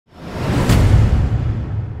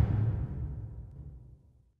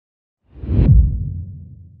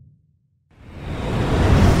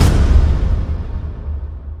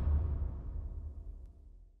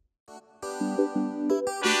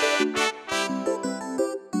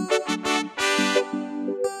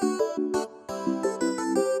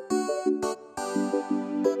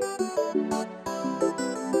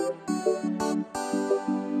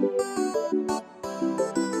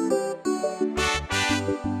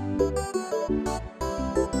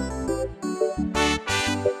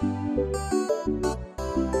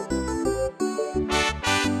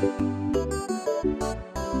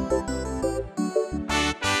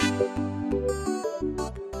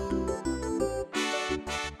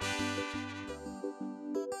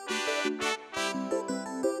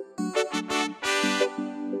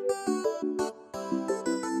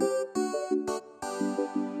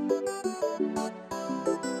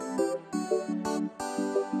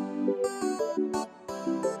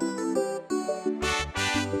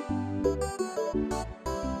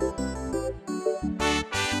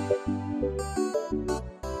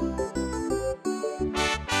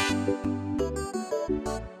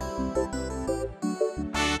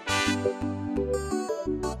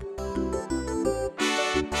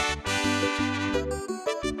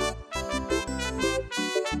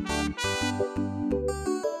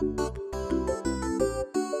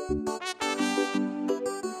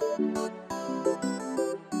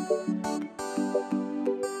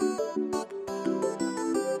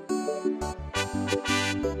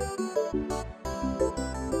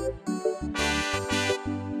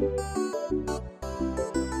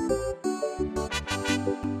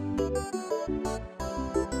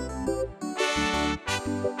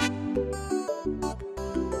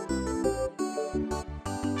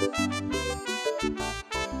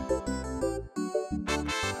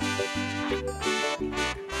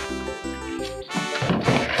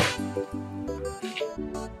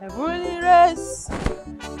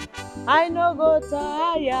I no go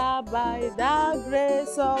tire by the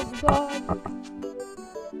grace of God.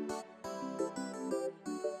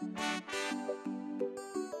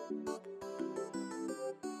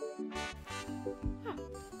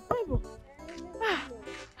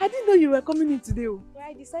 I didn't know you were coming in today. Yeah,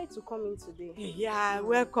 I decided to come in today. Yeah,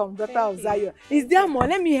 welcome, daughter of Zion. Is there more?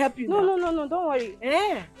 Let me help you now. No, don't worry.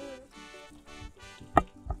 Eh?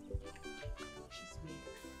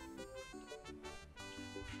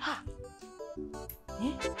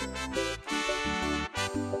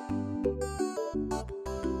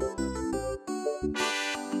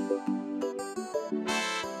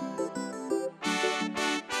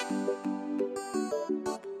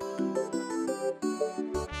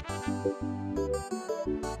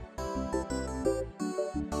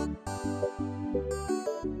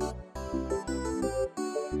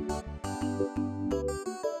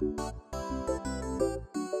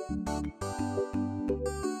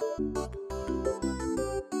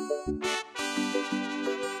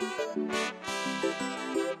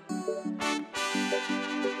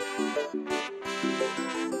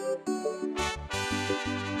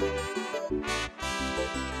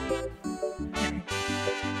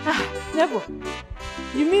 Never.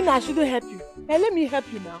 You mean I shouldn't help you? Hey, let me help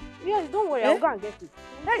you now. Yes, don't worry, I'll go and get it.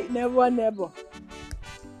 Hey, never.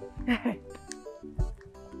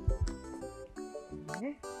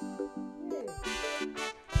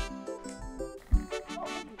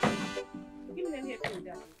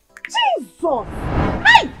 Jesus!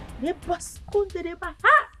 Hey!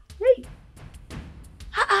 Hey!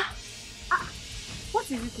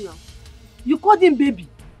 What is it now? You called him baby.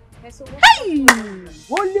 So hey!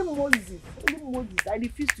 Holy Moses! I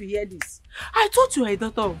refuse to hear this. I thought you were a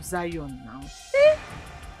daughter of Zion now.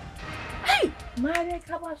 Hey! Mommy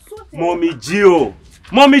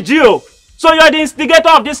Gio! So you're the instigator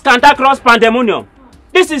of this cantankerous pandemonium?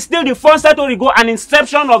 This is still the first set to go an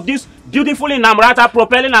inception of this beautiful inamorata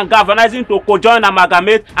propelling and galvanizing to co-join,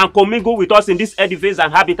 amalgamate and commingle with us in this edifice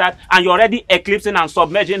and habitat, and you're already eclipsing and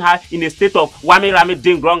submerging her in a state of whammy-rammy,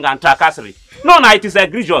 ding-dong and tracassery. No, it is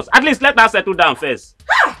egregious. At least let her settle down first.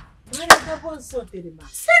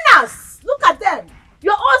 Sinners! Look at them!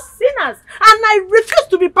 You're all sinners, and I refuse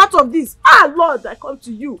to be part of this. Lord, I come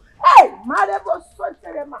to you. Hey!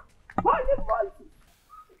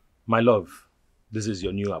 My love, this is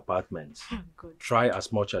your new apartment. Try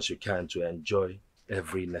as much as you can to enjoy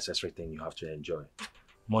every necessary thing you have to enjoy.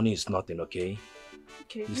 Money is nothing, okay?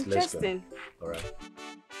 Okay, Please, interesting. All right.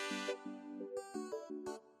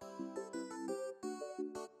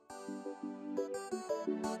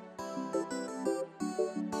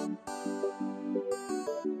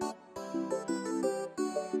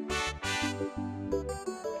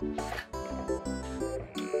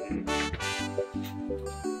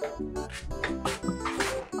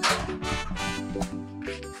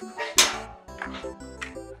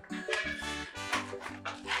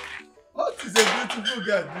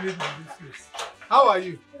 How are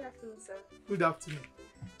you? Good afternoon, sir. Good afternoon.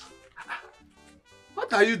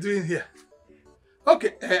 What are you doing here?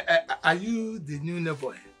 Okay, are you the new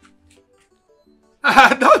neighbor?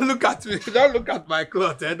 Don't look at me. Don't look at my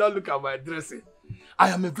clothes. Don't look at my dressing. I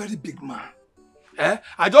am a very big man.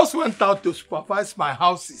 I just went out to supervise my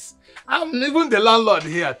houses. I'm even the landlord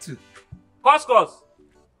here too. Cos,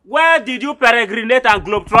 where did you peregrinate and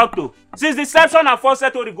globetrot to? Since the inception and first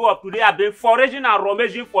set to go up today, I've been foraging and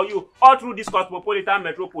rummaging for you all through this cosmopolitan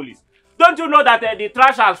metropolis. Don't you know that the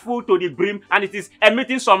trash has full to the brim and it is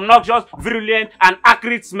emitting some noxious, virulent and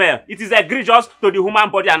acrid smell? It is egregious to the human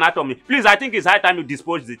body anatomy. Please, I think it's high time you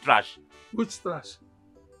dispose the trash. Which trash?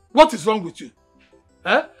 What is wrong with you?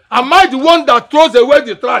 Am I the one that throws away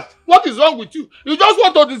the trash? What is wrong with you? You just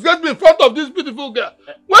want to disgrace me in front of this beautiful girl.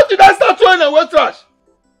 When did I start throwing away trash?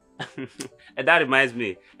 That reminds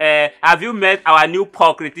me. Have you met our new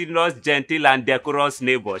porcritinous, gentle and decorous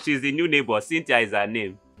neighbor? She's the new neighbor. Cynthia is her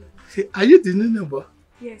name. Hey, are you the new neighbor?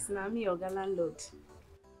 Yes, now me, your landlord.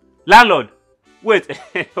 Landlord? Wait,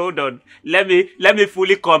 hold on. Let me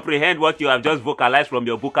fully comprehend what you have just vocalized from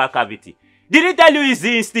your buccal cavity. Did he tell you he's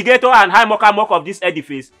the instigator and high mock of this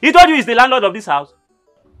edifice? He told you he's the landlord of this house?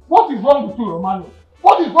 What is wrong with you, Romano?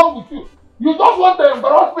 What is wrong with you? You just want to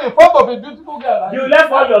embarrass me in front of a beautiful girl like you left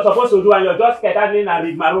what you're supposed to do and you're just skedaddling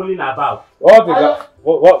and rigmaroling about. What is that?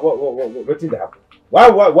 What did happen? Why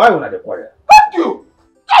will I quarrel? Thank you!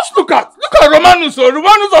 Just look at Romanus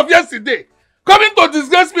of yesterday. Coming to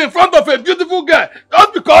disgrace me in front of a beautiful girl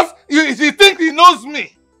just because he thinks he knows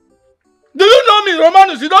me. Do you know me,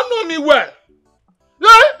 Romanus? You don't know me well.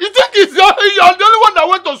 Yeah? You think you're the only one that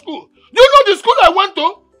went to school? Do you know the school I went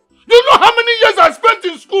to? Do you know how many years I spent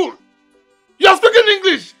in school? You're speaking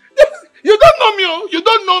English. You don't know me, oh. You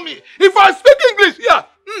don't know me. If I speak English, yeah.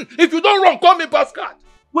 If you don't run, call me Pascal.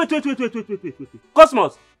 Wait.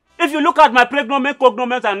 Cosmos, if you look at my pregnomen,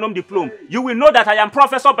 cognomen, and nom diplome, you will know that I am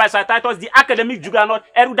Professor by Titus, the academic juggernaut,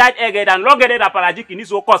 erudite, egghead, and long-headed apologetic in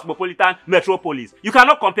this whole cosmopolitan metropolis. You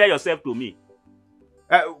cannot compare yourself to me.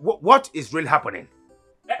 What is really happening?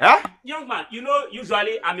 Young man, you know,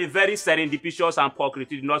 usually I'm a very serendipitous and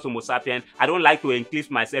porcritinous homo sapien. I don't like to enclave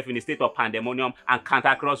myself in a state of pandemonium and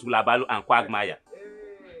cantankerous hulabalu and quagmire.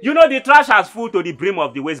 You know, the trash has full to the brim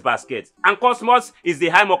of the wastebasket, and Cosmos is the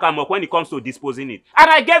high mock when it comes to disposing it. And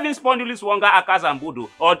I gave him Spondylus Wonga, Akas, and Bodo,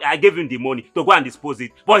 or I gave him the money to go and dispose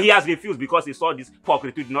it, but he has refused because he saw this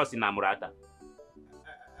porcritinous in Amurata.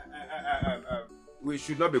 We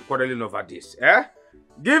should not be quarreling over this, eh?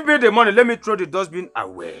 Give me the money, let me throw the dustbin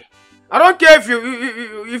away. I don't care if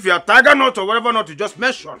you're a tiger nut or whatever not you just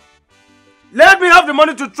mention. Let me have the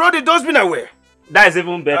money to throw the dustbin away. That is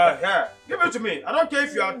even better. Yeah. Give it to me. I don't care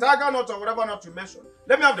if you're a tiger nut or whatever not you mention.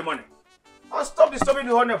 Let me have the money. I'll stop disturbing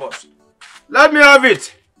the whole neighbors. Let me have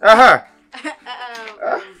it.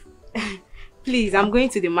 Please, I'm going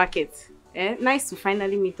to the market. Nice to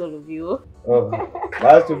finally meet all of you. Oh,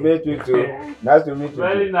 nice to meet you too. Nice to meet you.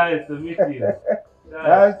 Very nice to meet you.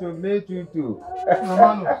 Nice to meet you too.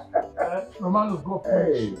 Romanus, go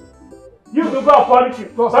finish. Hey. You to go polish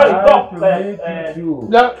it. Sorry, Nice to meet you too.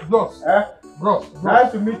 Yeah, Bros. Bros.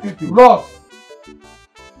 Nice to meet you too. Bros.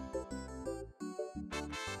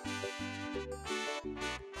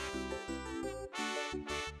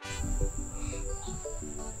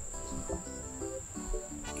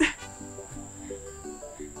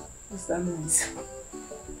 What's that noise?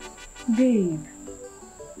 Babe.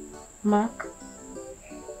 Mark.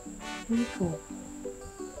 Wake up.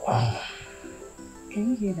 Can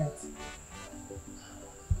you hear that?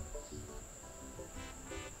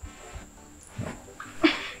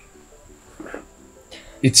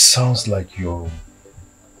 It sounds like your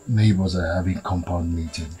neighbors are having compound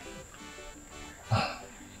meeting. I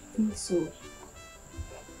think so.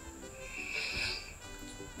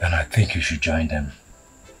 Then I think you should join them.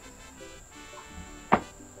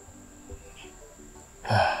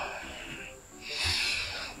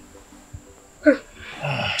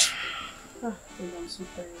 I'm so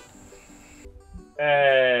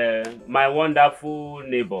tired. My wonderful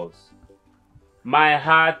neighbors, my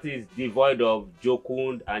heart is devoid of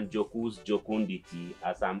jocund and jocose jocundity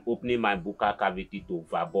as I'm opening my buccal cavity to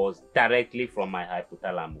verbose directly from my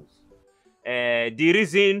hypothalamus. The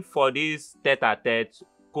reason for this tete-a-tete,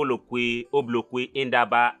 colloquy, obloquy,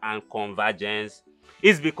 indaba, and convergence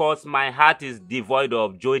is because my heart is devoid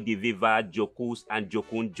of joy de vivre, jocose, and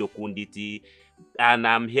jocund jocundity, and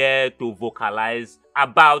I'm here to vocalize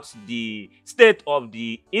about the state of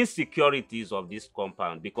the insecurities of this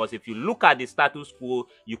compound. Because if you look at the status quo,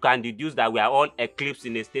 you can deduce that we are all eclipsed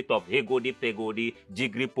in a state of hegody-pegody,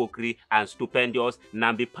 jiggery-pokery, and stupendous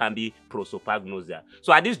namby-pamby prosopagnosia.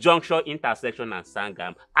 So at this juncture, intersection, and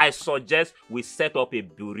sangam, I suggest we set up a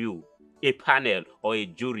bureau, a panel, or a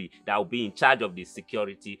jury that will be in charge of the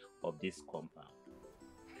security of this compound.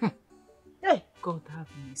 Hey, God have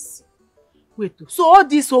mercy. Wait, so all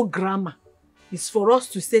this whole grammar is for us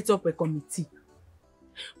to set up a committee.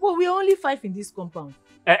 But we are only 5 in this compound.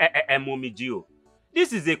 Mommy Gio,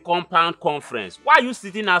 this is a compound conference. Why are you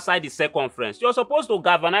sitting outside the circumference? You're supposed to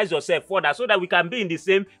galvanize yourself further so that we can be in the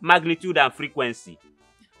same magnitude and frequency.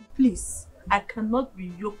 Please, I cannot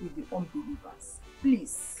be yoked with the unbelievers.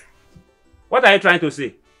 Please. What are you trying to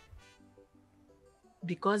say?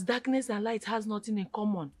 Because darkness and light has nothing in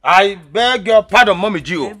common. I beg your pardon, Mommy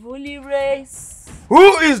Gio. Heavenly race.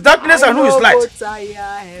 Who is darkness and who is light?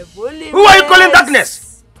 Who Who are you calling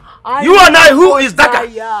darkness? You and I, who is Daka?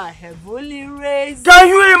 Heavily raised. Can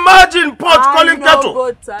you imagine pot calling kettle? I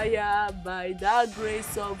not tired by the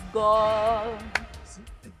grace of God.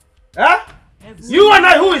 Huh? You and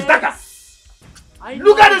I, who is Daka?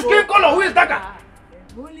 Look at the skin color, who is Daka?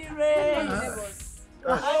 Heavily raised.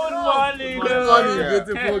 Good morning,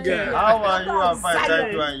 beautiful girl. How are you? I'm fine,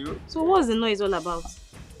 thank you. And you? So what's the noise all about?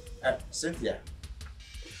 Cynthia.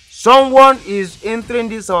 Someone is entering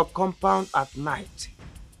this our compound at night.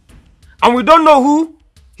 And we don't know who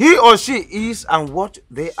he or she is and what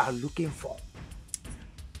they are looking for.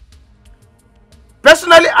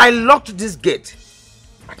 Personally, I locked this gate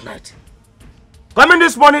at night. Coming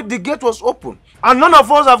this morning, the gate was open. And none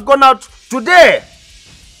of us have gone out today.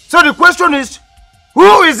 So the question is,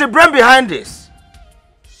 who is the brain behind this?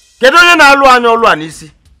 Who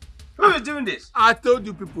is doing this? I told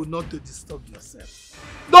you people not to disturb yourself.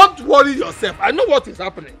 Don't worry yourself. I know what is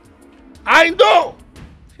happening. I know.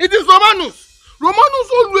 It is Romanus.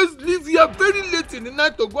 Romanus always leave here very late in the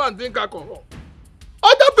night to go and drink alcohol.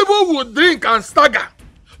 Other people would drink and stagger.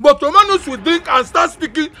 But Romanus will drink and start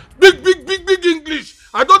speaking big English.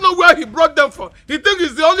 I don't know where he brought them from. He thinks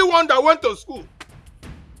he's the only one that went to school.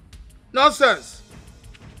 Nonsense.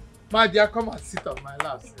 My dear, come and sit on my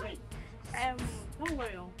lap. Don't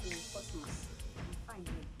worry, Uncle Cosmos. I'm fine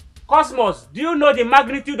here. Cosmos, do you know the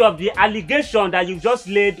magnitude of the allegation that you just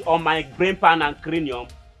laid on my brain pan and cranium?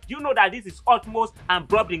 Do you know that this is utmost and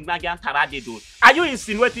broad Nigerian taradiddle? Are you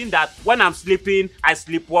insinuating that when I'm sleeping, I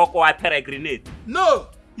sleepwalk or I peregrinate? No,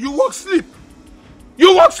 you walk sleep.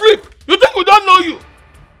 You walk sleep. You think we don't know you?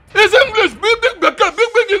 It's English, big English,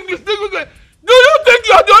 big English. Do you think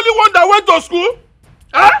you are the only one that went to school?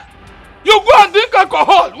 Huh? You go and drink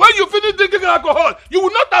alcohol. When you finish drinking alcohol, you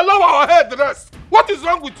will not allow our head rest. What is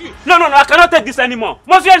wrong with you? No, I cannot take this anymore.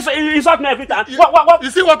 Must you insult me every time? What?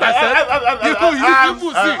 You see what I said?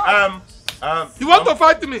 You want to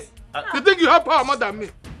fight me? You think you have power more than me?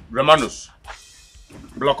 Romanus,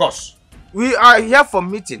 block us. We are here for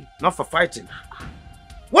meeting, not for fighting.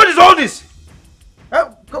 What is all this?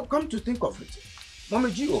 Come to think of it.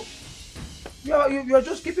 Mommy Gio, you are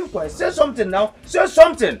just keeping quiet. Say something now. Say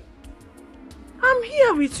something. I'm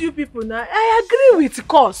here with you people now. I agree with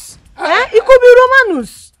Cos. It could be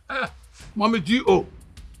Romanus. Mommy Gio,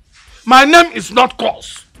 my name is not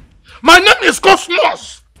Cos. My name is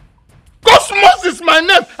Cosmos. Cosmos is my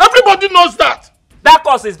name. Everybody knows that. That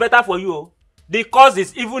cause is better for you. The cause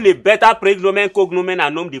is even a better pregnomen, cognomen,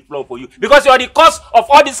 and nom de plume for you. Because you are the cause of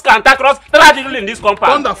all these cantankerous that are dealing in this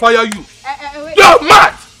compound. Thunder fire you. You're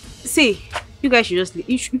mad. See, you guys should just leave.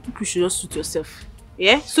 You should just suit yourself.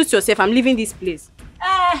 Yeah? Suit yourself. I'm leaving this place.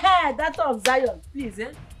 That of Zion, please,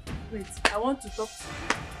 Wait, I want to talk to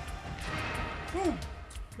you.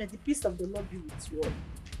 May the peace of the Lord be with you all.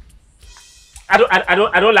 I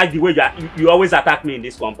don't like the way you always attack me in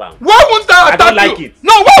this compound. Why won't I attack you? I don't like it.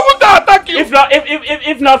 No, why won't I attack you? If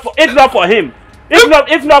not for him.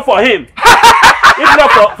 If not for him.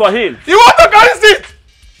 You want to carry seat?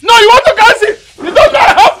 No, you want to carry seat? You don't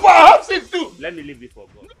have seat too. Let me leave before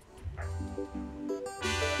God.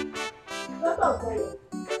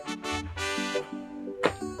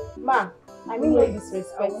 Ma, I mean no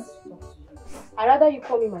disrespect. I'd rather you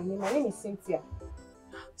call me my name. My name is Cynthia.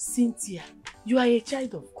 Cynthia, you are a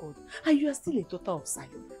child of God and you are still a daughter of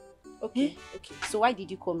Zion. Okay, okay. So why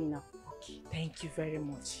did you call me now? Okay, thank you very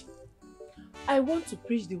much. I want to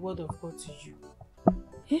preach the word of God to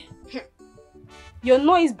you. Your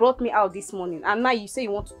noise brought me out this morning and now you say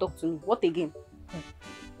you want to talk to me. What again?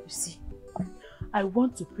 You see, I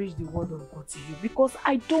want to preach the word of God to you because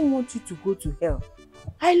I don't want you to go to hell.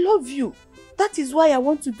 I love you. That is why I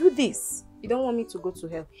want to do this. You don't want me to go to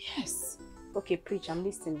hell? Yes. Okay, preach. I'm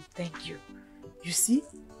listening. Thank you. You see,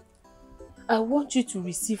 I want you to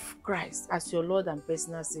receive Christ as your Lord and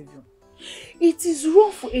personal Savior. It is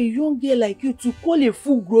wrong for a young girl like you to call a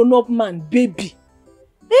full grown-up man baby.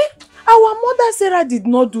 Our mother Sarah did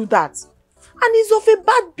not do that. And it's of a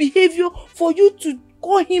bad behavior for you to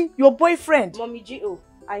call him your boyfriend. Mommy Gio,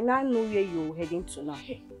 I now know where you're heading to now.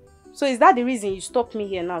 So is that the reason you stopped me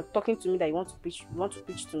here now, talking to me that you want to preach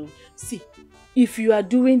to me? See, if you are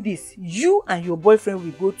doing this, you and your boyfriend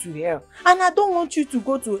will go to hell. And I don't want you to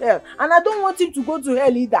go to hell. And I don't want him to go to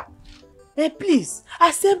hell either. Please,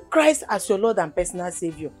 accept Christ as your Lord and personal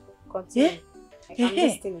Savior. Continue. I'm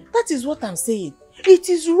listening. That is what I'm saying. It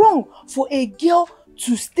is wrong for a girl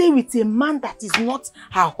to stay with a man that is not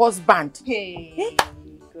her husband.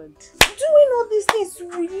 Good. Doing all these things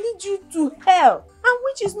will lead you to hell, and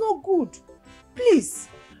which is not good. Please,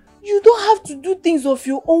 you don't have to do things of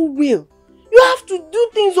your own will. You have to do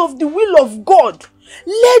things of the will of God.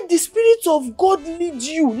 Let the Spirit of God lead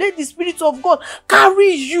you. Let the Spirit of God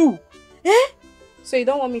carry you. Eh? So you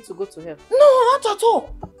don't want me to go to hell? No, not at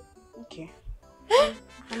all. Okay. Eh?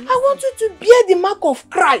 I want you to bear the mark of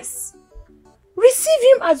Christ. Receive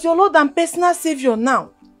him as your Lord and personal Savior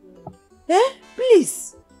now. Eh?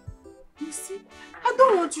 Please. You see, I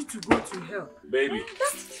don't want you to go to hell. Baby.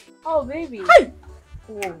 Oh, baby. Hey!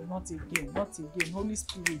 Oh, not again, not again. Holy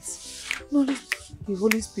Spirit. No, the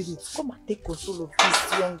Holy Spirit, come and take control of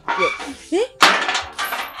this young girl. Eh?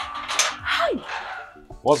 Hi!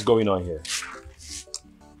 What's going on here?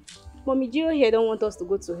 Mommy Gio here don't want us to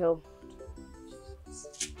go to hell.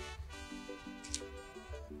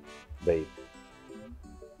 Babe,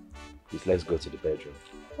 please let's go to the bedroom.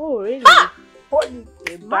 Oh, really? Holy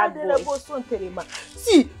bad boy.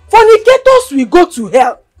 See, fornicators will go to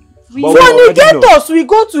hell. Fornicators will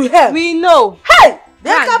go to hell. We know. Hey! They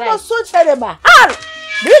come so terrible.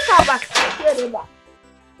 They come back so terrible.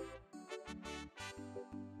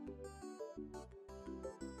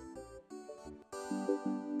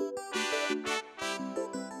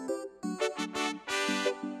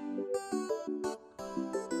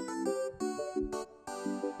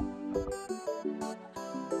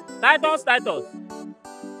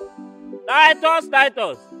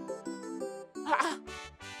 Titus.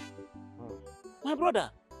 My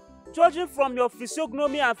brother, judging from your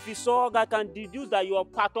physiognomy and physiog, I can deduce that you are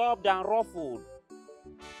perturbed and ruffled.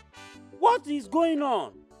 What is going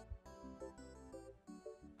on?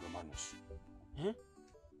 Romanus. Huh?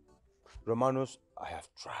 Romanus, I have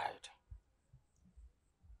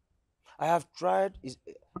tried. In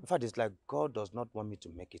fact, it's like God does not want me to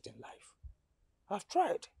make it in life. I've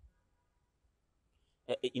tried.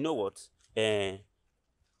 You know what?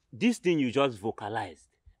 This thing you just vocalized,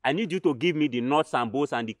 I need you to give me the nuts and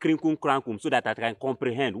bolts and the crinkum crankum so that I can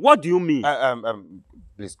comprehend. What do you mean?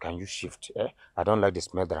 Please, can you shift? I don't like the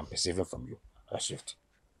smell that I'm perceiving from you. Shift.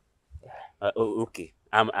 Okay.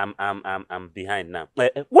 I'm behind now.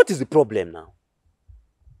 What is the problem now?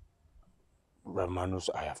 Romanus,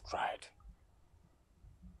 I have tried.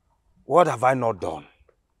 What have I not done?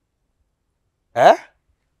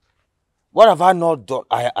 What have I not done?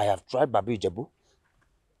 I have tried Babi Jebu.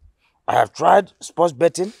 I have tried sports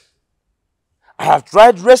betting. I have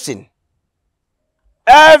tried racing.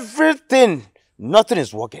 Everything. Nothing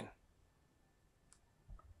is working.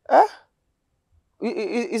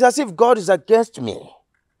 It's as if God is against me.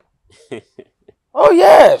 Oh,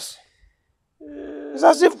 yes. It's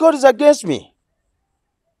as if God is against me.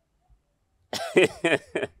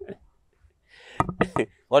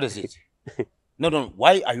 What is it? No.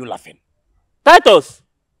 Why are you laughing? Titus,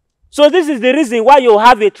 so this is the reason why you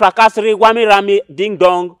have a tracassery, whammy-rammy,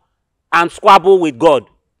 ding-dong, and squabble with God.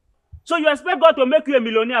 So you expect God to make you a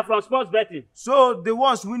millionaire from sports betting? So the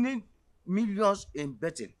ones winning millions in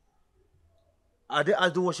betting, are they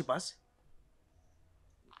idol worshippers?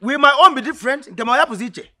 Will my own be different?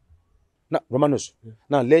 Now, Romanus,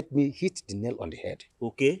 now let me hit the nail on the head.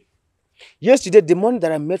 Okay. Yesterday, the money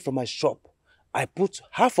that I made from my shop, I put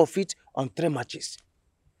half of it on 3 matches.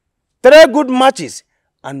 3 good matches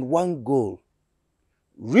and 1 goal.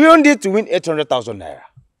 Ruined it to win 800,000 naira.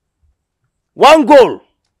 1 goal.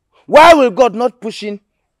 Why will God not push in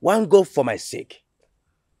 1 goal for my sake?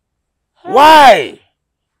 Hey. Why?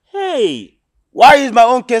 Hey. Why is my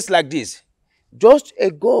own case like this? Just a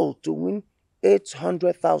goal to win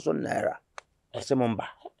 800,000 naira.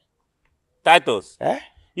 Titus.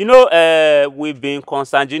 You know, we've been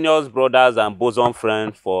consanguineous brothers and bosom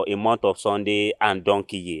friends for a month of Sunday and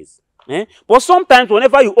donkey years. But sometimes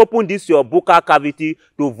whenever you open this your buccal cavity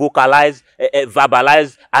to vocalize,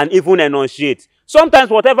 verbalize, and even enunciate, sometimes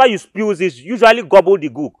whatever you spew is usually gobble the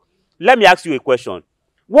gook. Let me ask you a question.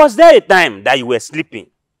 Was there a time that you were sleeping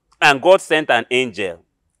and God sent an angel,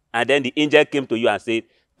 and then the angel came to you and said,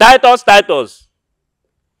 Titus,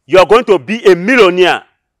 you're going to be a millionaire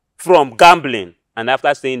from gambling? And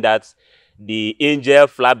after saying that, the angel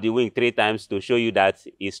flapped the wing 3 times to show you that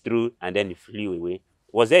it's true, and then it flew away.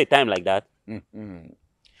 Was there a time like that?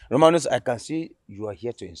 Romanus, I can see you are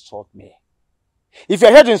here to insult me. If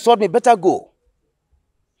you're here to insult me, better go.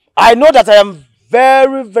 I know that I am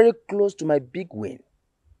very, very close to my big win.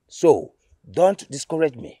 So, don't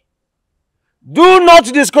discourage me. Do not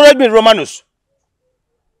discourage me, Romanus.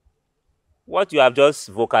 What you have just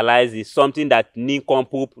vocalized is something that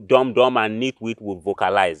nincompoop, dumb, and nitwit will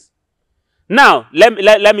vocalize. Now,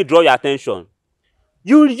 let me draw your attention.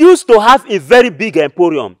 You used to have a very big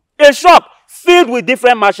emporium, a shop filled with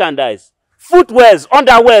different merchandise, footwears,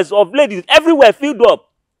 underwears of ladies, everywhere filled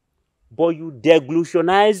up. But you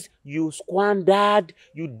deglutionized, you squandered,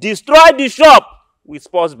 you destroyed the shop with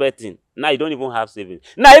sports betting. Now you don't even have savings.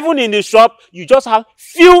 Now even in the shop, you just have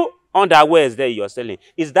few underwears there you're selling.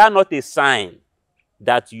 Is that not a sign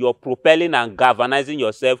that you're propelling and galvanizing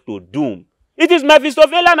yourself to doom? It is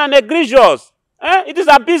Mephistophelan and egregious. It is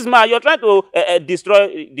abysmal. You're trying to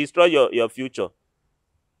destroy your future.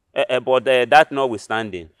 But that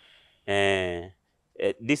notwithstanding,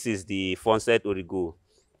 this is the Fonset Origo.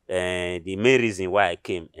 The main reason why I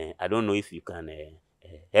came. I don't know if you can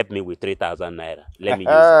help me with 3,000 naira. Let me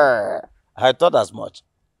use it. I thought as much.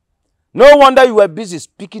 No wonder you were busy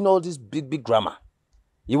speaking all this big grammar.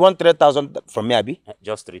 You want 3,000 from me, Abi?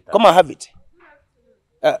 Just 3,000. Come and have it.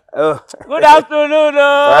 Good afternoon.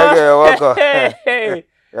 Thank you, you're welcome.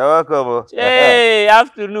 You're welcome. Hey,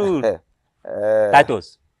 afternoon.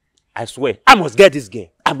 Titus, I swear, I must get this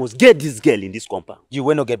girl. I must get this girl in this compound. You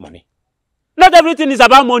will not get money. Not everything is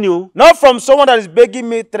about money. Oh. Not from someone that is begging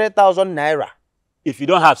me 3,000 naira. If you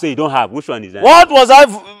don't have, say you don't have. Which one is that? What was I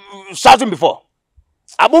shouting before?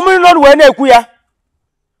 Do you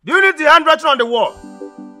need the handwriting on the wall?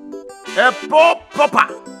 A pauper.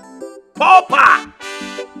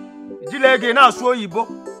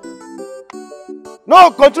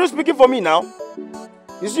 No, continue speaking for me now.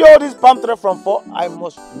 You see all this palm tree from 4? I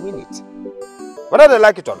must win it. Whether they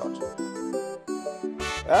like it or not.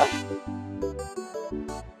 Yeah?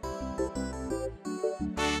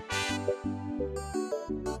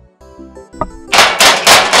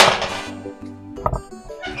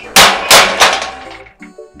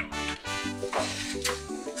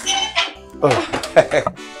 Oh,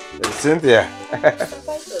 Cynthia.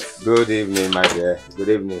 Good evening, my dear. Good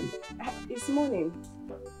evening. It's morning.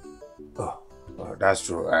 Oh, that's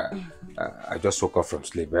true. I just woke up from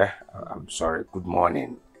sleep. I'm sorry. Good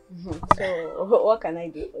morning. So, what can I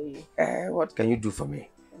do for you? What can you do for me?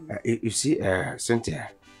 You see, Cynthia,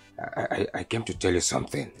 I came to tell you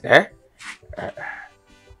something.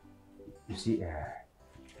 You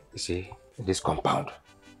see, in this compound,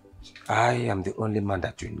 I am the only man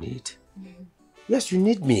that you need. Yes, you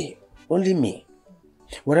need me. Only me.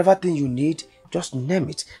 Whatever thing you need, just name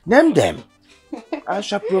it. Name them. I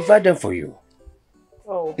shall provide them for you.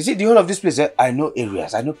 Oh. You see, the whole of this place, I know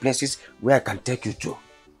areas, I know places where I can take you to.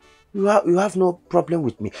 You have no problem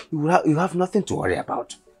with me. You have nothing to worry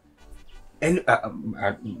about. And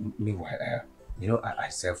meanwhile, I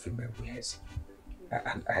sell female wears.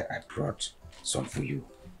 And I brought some for you.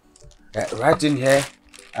 Right in here,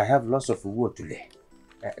 I have lots of uwotule.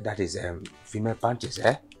 That is female panties,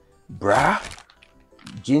 bra,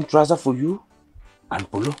 jean trouser for you,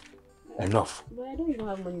 and polo. Enough. But I don't even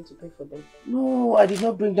have money to pay for them. No, I did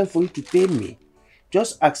not bring them for you to pay me.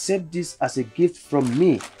 Just accept this as a gift from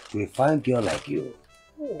me to a fine girl like you.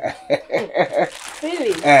 Oh.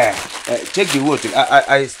 Really? Check the word.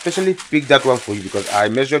 I especially picked that one for you because I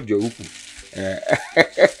measured your uku.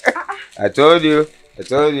 I told you.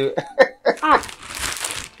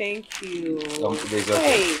 Thank you.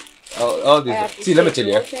 Hey. All this. See, let me tell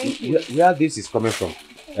you. Where this is coming from,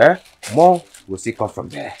 more will still come from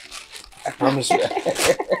there. I promise you.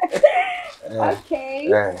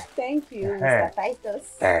 Okay. Thank you, Mr.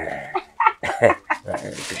 Titus.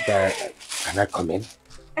 Can I come in?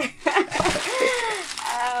 I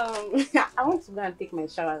want to go and take my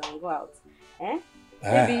shower and go out.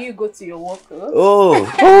 Maybe you go to your work. Oh.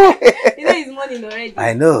 You know it's morning already.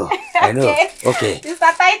 I know. Okay.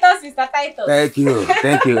 Mr. Titus.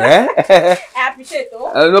 Thank you. I appreciate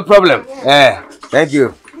it. No problem. Thank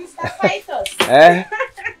you. Mr. Titus.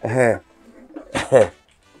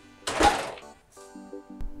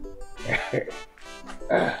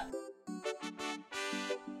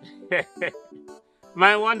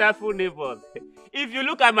 My wonderful neighbors. If you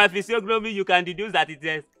look at my physiognomy, you can deduce that it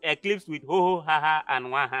is eclipsed with ho ho ha ha and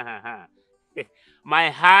wah ha ha ha. My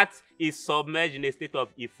heart is submerged in a state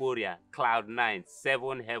of euphoria, cloud 9,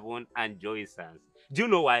 7 heaven, and joyance. Do you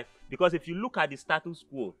know why? Because if you look at the status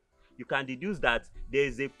quo, you can deduce that there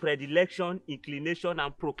is a predilection, inclination,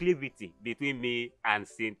 and proclivity between me and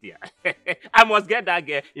Cynthia. I must get that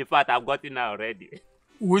girl. In fact, I've gotten her already.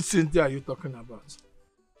 Which Cynthia are you talking about?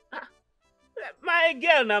 My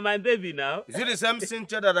girl now, my baby now. Is it the same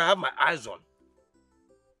Cynthia that I have my eyes on?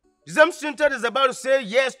 The same Cynthia is about to say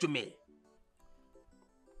yes to me.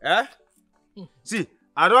 See,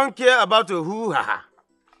 I don't care about a hoo-ha-ha.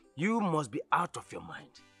 You must be out of your mind.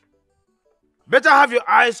 Better have your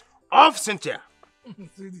eyes off Cynthia.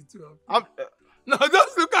 See the two of you. No,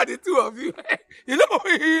 just look at the two of you. You know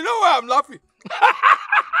why I'm laughing?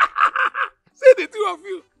 See the two of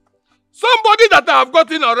you. Somebody that I have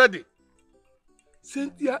gotten already.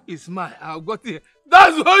 Cynthia is mine. I've got it.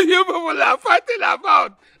 That's what you people are fighting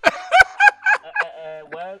about.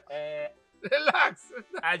 Relax.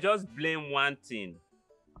 I just blame one thing.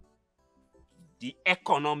 The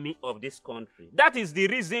economy of this country. That is the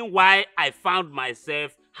reason why I found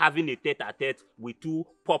myself having a tete-a-tete with two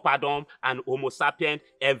pauperedom and homo sapien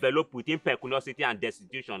enveloped with impecuniosity and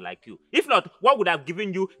destitution like you. If not, what would have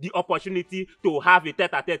given you the opportunity to have a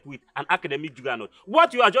tete-a-tete with an academic juggernaut?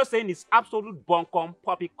 What you are just saying is absolute bunkum,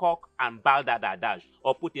 poppycock, and baldadadash,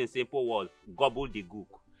 or put in simple words, gobble the gook.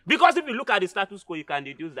 Because if you look at the status quo, you can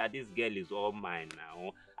deduce that this girl is all mine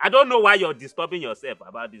now. I don't know why you're disturbing yourself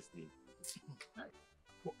about this thing.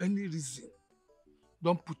 For any reason,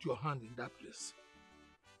 don't put your hand in that place.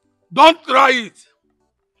 Don't try it.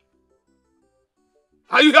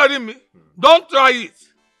 Are you hearing me? Don't try it.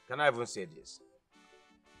 Can I even say this?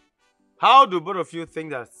 How do both of you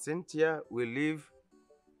think that Cynthia will leave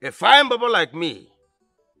a fine bubble like me?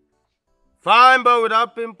 Fine boy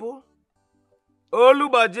without pimple?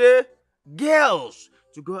 Olubaje, girls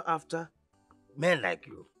to go after men like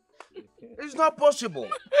you. It's not possible.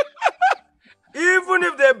 Even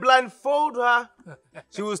if they blindfold her,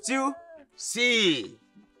 she will still see.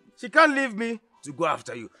 She can't leave me to go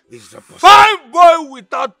after you. It's not possible. Fine boy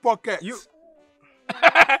without pocket. You...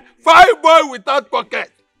 Fine boy without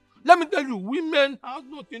pocket. Let me tell you, women have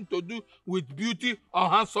nothing to do with beauty or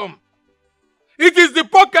handsome. It is the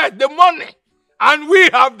pocket, the money. And we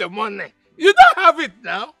have the money. You don't have it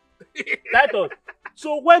now. Titus,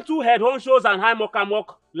 so when two head honchos and high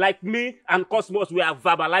mock like me and Cosmos we are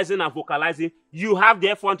verbalizing and vocalizing, you have the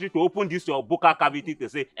effrontery to open this your buccal cavity to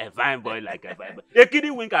say a fine boy like a fine boy. A kiddie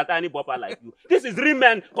wink at tiny bopper like you. This is real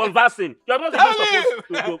men conversing. You're not even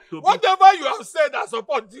supposed to whatever you have said, I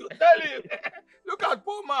support you. Tell him. Look at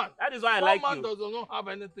poor man. That is why I poor like man you. does not have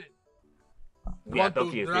anything. We are Want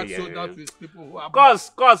talking. to drag shoulders with people who have...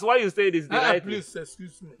 Cause what you said is the right thing. Please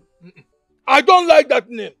excuse me. I don't like that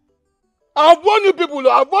name. I've warned you people.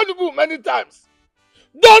 I've warned you people many times.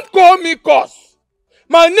 Don't call me Cos.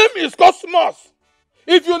 My name is Cosmos.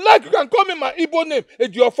 If you like, you can call me my Igbo name,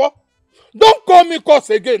 Ejiofo. Don't call me Cos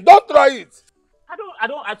again. Don't try it.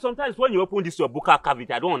 Sometimes when you open this your buccal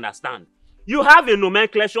cavity, I don't understand. You have a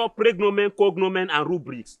nomenclature, pregnomen, cognomen, and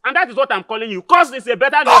rubrics. And that is what I'm calling you. Cos is a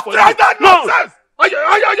better name for you. Don't try that nonsense! Are you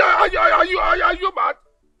mad?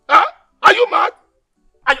 Huh? Are you mad?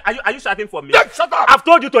 Are you shouting for me? Yeah, shut up! I've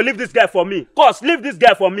told you to leave this guy for me. Cos, leave this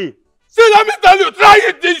guy for me. See, let me tell you, try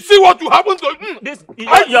it. You see what will happen to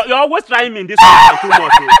You're always trying me in this compound too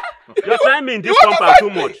much. You're trying me in this compound too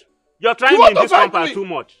much. You're trying me in this compound too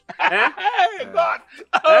much. Eh? Hey, God.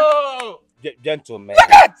 Oh. Gentlemen.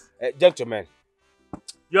 Look at! Gentlemen.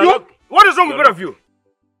 What is wrong with both of you?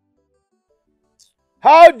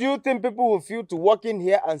 How do you think people will feel to walk in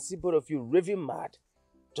here and see both of you raving mad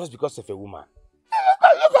just because of a woman?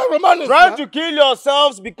 Look at Romanus. Trying to kill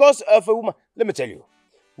yourselves because of a woman. Let me tell you,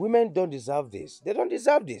 women don't deserve this. They don't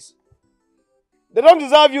deserve this. They don't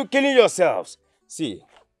deserve you killing yourselves. See,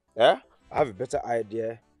 I have a better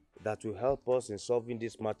idea that will help us in solving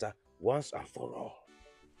this matter once and for all.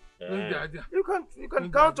 You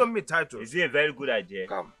can count on me, Titus. Is it a very good idea?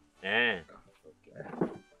 Come. Okay.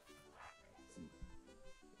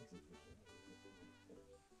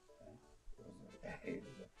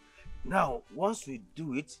 Now, once we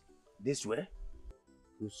do it this way,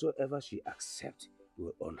 whosoever she accepts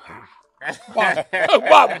will own her.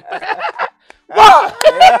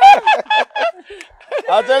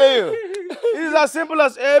 I'll tell you, it is as simple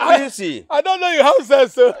as ABC. I don't know your house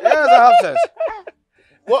says so. Yes, I have sense.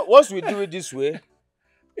 Once we do it this way,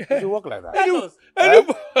 it will work like that.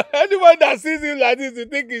 Anyone that sees you like this, you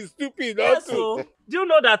think he's stupid. Yes, so, do you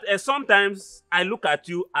know that sometimes I look at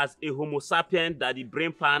you as a homo sapien that the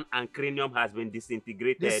brain pan and cranium has been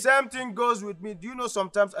disintegrated? The same thing goes with me. Do you know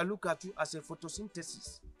sometimes I look at you as a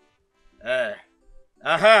photosynthesis?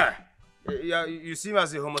 You see me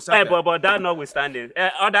as a homo sapien. But that notwithstanding,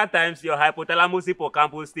 other times your hypothalamus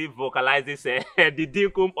hippocampus still vocalizes the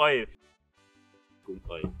dinkum oil. So,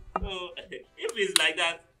 if it's like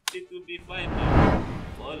that, it will be fine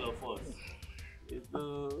for all of us.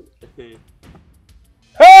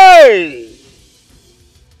 Hey!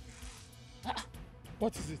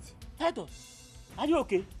 What is it? Titus, are you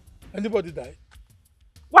okay? Anybody die?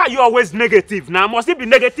 Why are you always negative now? Must it be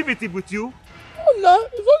negativity with you? Oh, no.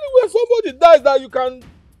 It's only when somebody dies that you can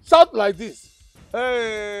shout like this.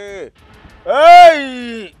 Hey!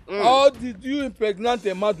 Hey! Or did you impregnate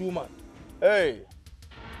a mad woman? Hey!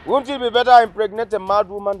 Wouldn't it be better to impregnate a mad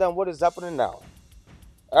woman than what is happening now?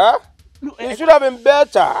 Huh? It should have been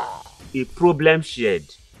better. A problem shared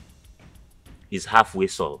is halfway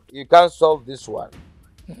solved. You can't solve this one.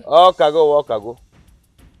 Oh, Kago.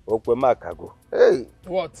 Okwema Kago. Hey.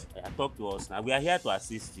 What? Talk to us now. We are here to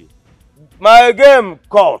assist you. My game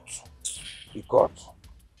caught. He caught.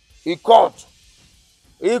 He caught.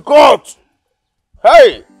 He caught.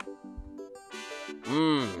 Hey!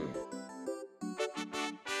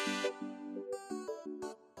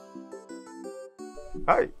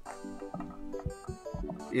 Hi.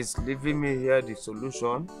 Is leaving me here the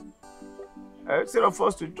solution? Instead of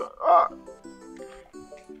us to join.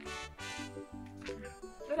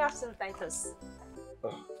 Good afternoon, Titus.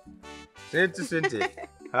 Cynthia,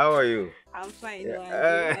 how are you? I'm fine.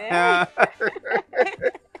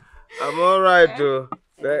 I'm alright though.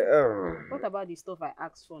 What about the stuff I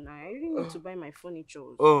asked for now? I really need to buy my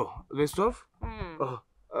furniture. Oh, the stuff? Mm. Oh,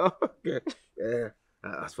 okay.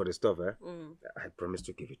 As for the stuff, I promise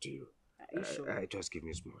to give it to you. Are you sure? Just give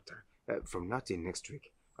me small time. From now till next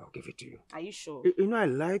week, I'll give it to you. Are you sure? You know I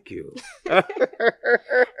like you. I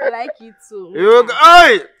like you too. You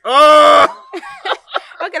hey! Oh!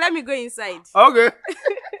 Okay, let me go inside. Okay.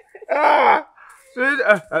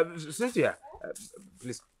 Cynthia,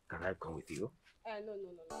 please, can I come with you? No,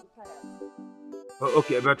 I'm tired. Oh,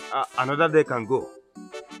 okay, but another day can go.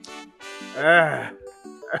 Hey.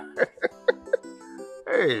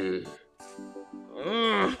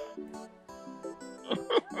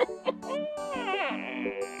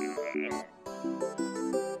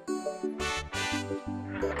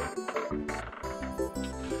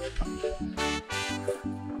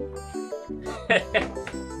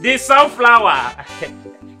 The sunflower.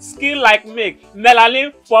 Skin like milk,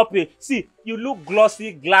 melanin poppy. See, you look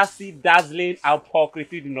glossy, glassy, dazzling, and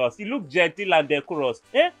porcritudinous. You look gentle and decorous.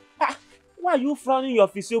 Why are you frowning your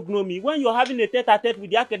physiognomy? When you're having a tete-a-tete with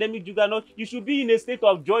the academic juggernaut, you should be in a state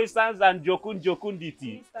of joyance and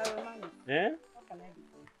jokundity. Mr. Romani, what can I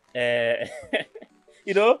do?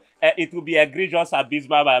 You know, it will be egregious,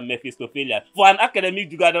 abysmal, and Mephistophelia for an academic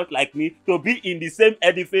juggernaut like me to be in the same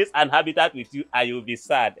edifice and habitat with you, and you'll be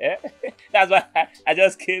sad. That's why I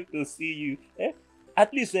just came to see you.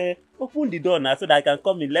 At least open the door now so that I can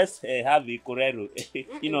come in. Let's have a correro,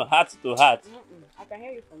 you know, heart to heart. I can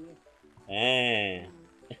hear you from here.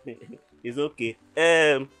 It's okay.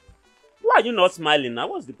 Why are you not smiling now?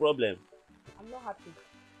 What's the problem? I'm not happy.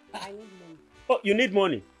 I need money. Oh, you need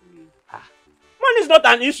money? Money is not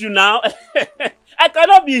an issue now. I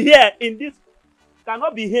cannot be here in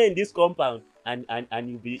this compound and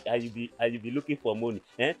you'll be looking for money.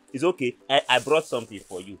 It's okay. I brought something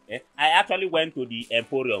for you. I actually went to the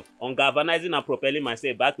Emporium on galvanizing and propelling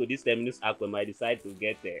myself back to this terminus aquam. I decided to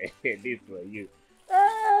get this for you.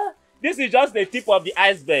 This is just the tip of the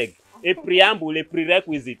iceberg. A preamble, a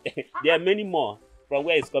prerequisite. There are many more from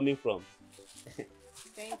where it's coming from.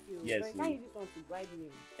 Thank you. Yes. But I can't use this one to bribe me.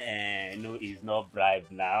 No, it's not bribe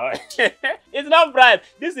now. It's not bribe.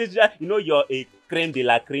 This is just, you know, you're a creme de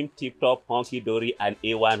la creme, tip-top, honky-dory, and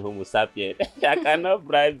A1 homo sapien. I cannot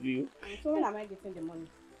bribe you. So when am I getting the money?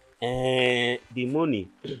 The money.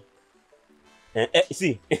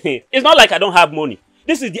 See, it's not like I don't have money.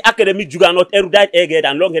 This is the academic juggernaut, erudite, egghead,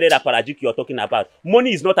 and long-headed apparatchik you're talking about.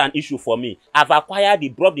 Money is not an issue for me. I've acquired the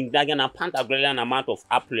Brobdingnagian and Pantagruelian amount of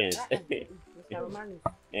affluence. Mr. Romani,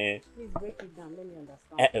 please break it down. Let me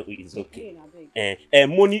understand. It's okay.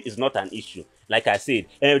 Money is not an issue. Like I said,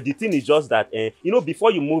 the thing is just that, you know,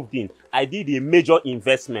 before you moved in, I did a major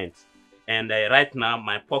investment. And right now,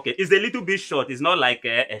 my pocket is a little bit short. It's not like,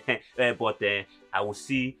 but I will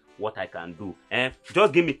see what I can do.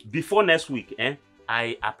 Just give me, before next week,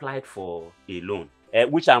 I applied for a loan.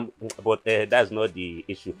 But that's not the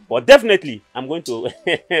issue. But definitely, I'm going to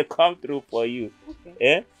come through for you.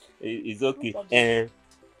 Okay. It's okay.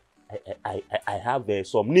 I have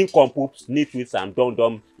some nincompoops, nitwits, and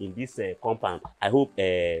dum-dum in this compound. I hope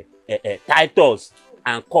titles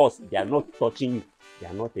and costs, they are not touching you. They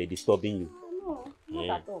are not disturbing you. No,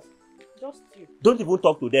 not at all. Just you. Don't even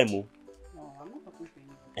talk to them. No, I'm not talking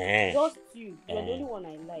to anyone. Just you. You're the only one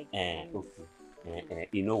I like. Okay.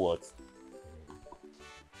 You know what?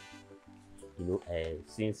 You know,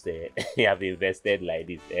 since you have invested like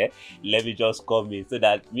this, let me just come in so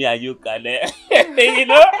that me and you can, you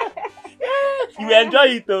know, you enjoy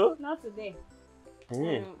it, though. Not today.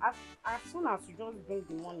 As soon as you just bring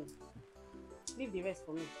the money, leave the rest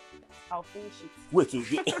for me. I'll finish it.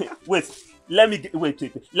 Wait. Let me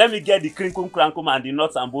get the crinkum crankum and the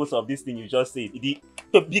nuts and bolts of this thing you just said.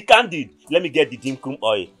 To be candid, let me get the dinkum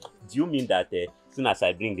oil. Do you mean that as soon as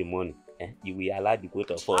I bring the money, you will allow the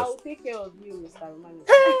both of us? I'll take care of you, Mr. Romani.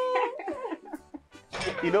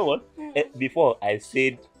 You know what? Before I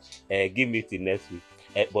said, give me till next week.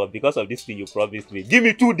 But because of this thing you promised me, give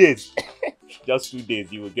me 2 days. Just 2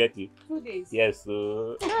 days, you will get it. 2 days? Yes,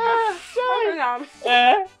 so...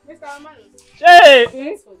 Mr. Romanus. Hey!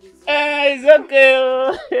 Thanks for this. It's okay.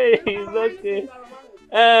 Oh. It's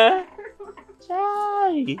okay.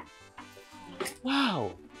 Chai.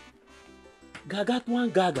 Wow. Gaga one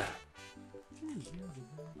gaga.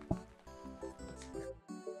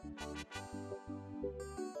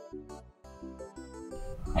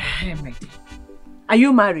 Hey, my dear. Are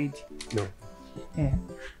you married? No. Yeah.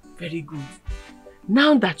 Very good.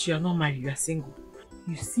 Now that you are not married, you are single.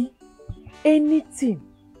 You see, anything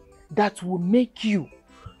that will make you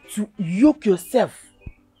to yoke yourself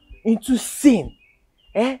into sin,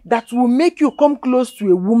 that will make you come close to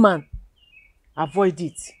a woman, avoid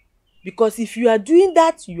it. Because if you are doing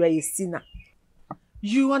that, you are a sinner.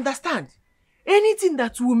 You understand? Anything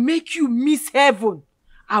that will make you miss heaven,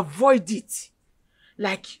 avoid it.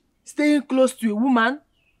 Like staying close to a woman,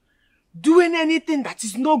 doing anything that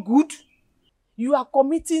is not good, you are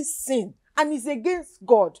committing sin and it's against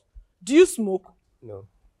God. Do you smoke? No.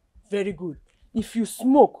 Very good. If you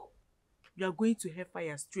smoke, you are going to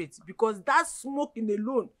hellfire straight because that smoking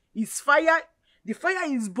alone is fire. The fire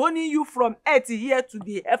is burning you from earth here to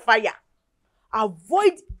the hellfire.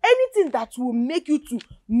 Avoid anything that will make you to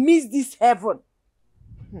miss this heaven.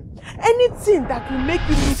 Anything that will make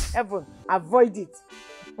you miss heaven, avoid it.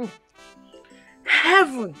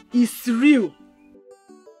 Heaven is real.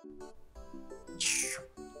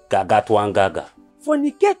 Gaga to one gaga.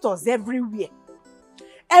 Fornicators everywhere.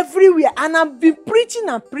 Everywhere. And I've been preaching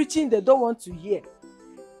and preaching, they don't want to hear.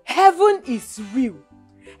 Heaven is real.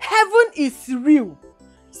 Heaven is real.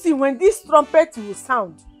 See, when this trumpet will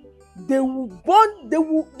sound, they will burn, they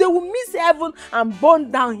will miss heaven and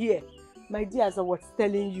burn down here. My dear, as I was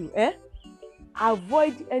telling you,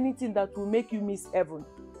 avoid anything that will make you miss heaven.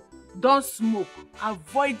 Don't smoke.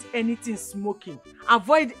 Avoid anything smoking.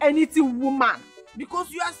 Avoid anything woman. Because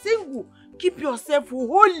you are single. Keep yourself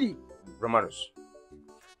holy. Romanus,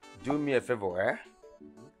 do me a favor,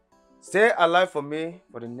 Stay alive for me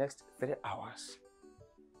for the next 3 hours.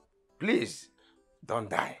 Please, don't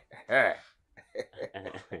die.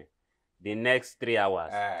 The next 3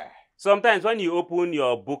 hours. Sometimes when you open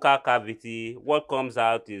your buccal cavity, what comes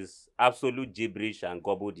out is absolute gibberish and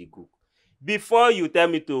gobbledygook. Before you tell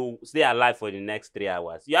me to stay alive for the next 3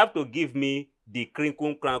 hours, you have to give me the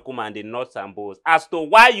crinkum crankum and the nuts and bolts as to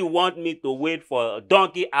why you want me to wait for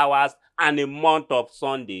donkey hours and a month of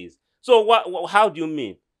Sundays. So how do you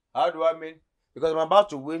mean? How do I mean? Because I'm about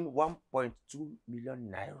to win 1.2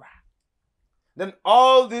 million naira. Then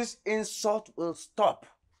all this insult will stop.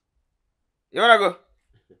 You wanna go?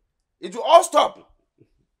 It will all stop.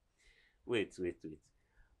 Wait.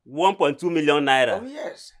 1.2 million naira. Oh,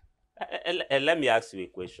 yes. Let me ask you a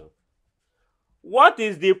question. What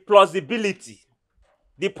is the plausibility,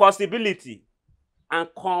 the possibility, and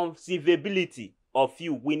conceivability of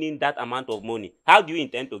you winning that amount of money? How do you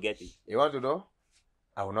intend to get it? You want to know?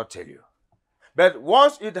 I will not tell you. But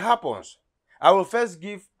once it happens, I will first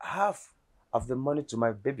give half of the money to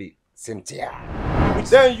my baby, Cynthia.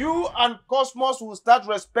 Then you and Cosmos will start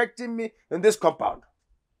respecting me in this compound.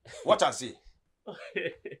 Watch and see.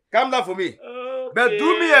 Calm down for me. Okay. But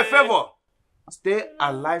do me a favor. Stay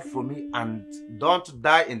alive for me and don't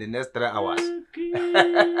die in the next 3 hours.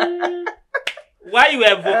 Okay. While you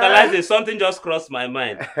were vocalizing, something just crossed my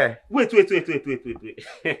mind. Wait. This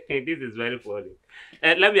is very funny.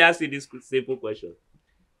 Let me ask you this simple question.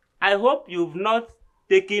 I hope you've not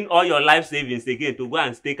taken all your life savings again to go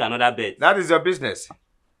and stake another bet. That is your business.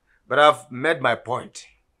 But I've made my point.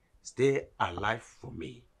 Stay alive for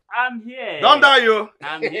me. I'm here. Don't die, you.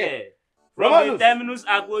 I'm here. From the terminus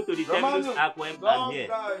aqua to the terminus aqua, I'm here.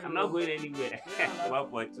 I'm not going anywhere.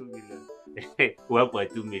 1.2 million.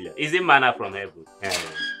 1.2 million. Is it manna from heaven?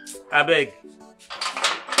 I beg.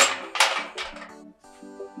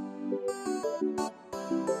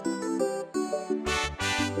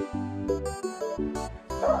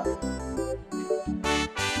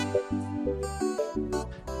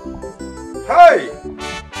 Hey!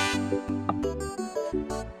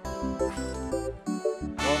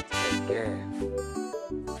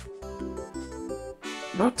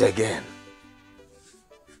 Not again.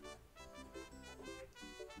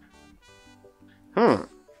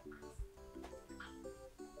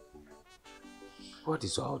 What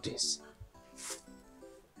is all this?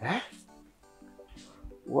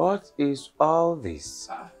 What is all this?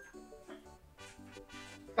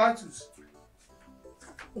 Titus,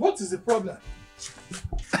 what is the problem?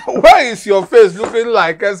 Why is your face looking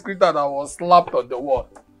like a scripture that was slapped on the wall?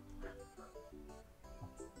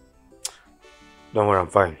 Don't worry, I'm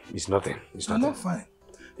fine. It's nothing. You're not fine.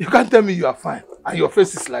 You can't tell me you are fine and your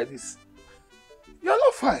face is like this. You're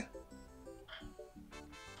not fine.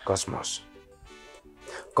 Cosmos.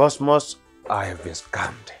 Cosmos, I have been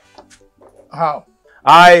scammed. How?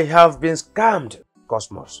 I have been scammed,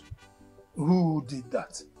 Cosmos. Who did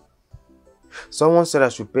that? Someone said I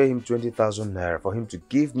should pay him 20,000 naira for him to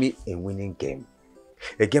give me a winning game.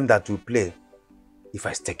 A game that will play if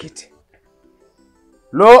I stake it.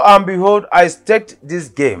 Lo and behold, I staked this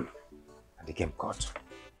game. And the game caught.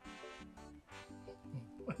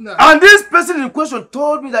 No. And this person in question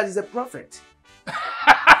told me that he's a prophet.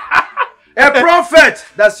 A prophet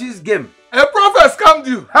that sees game. A prophet scammed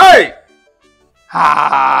you. Hey!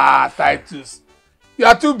 Ah, Titus. You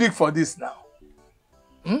are too big for this now.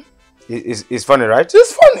 It's funny, right?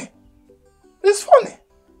 It's funny. It's funny.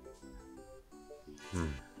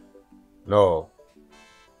 No.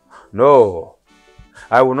 No.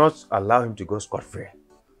 I will not allow him to go scot-free.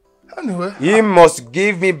 Anyway. He must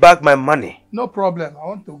give me back my money. No problem. I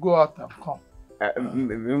want to go out and come.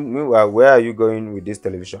 Meanwhile, where are you going with this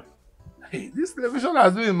television? Hey, this television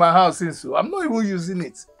has been in my house since, so I'm not even using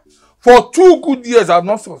it. For 2 good years, I've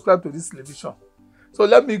not subscribed to this television. So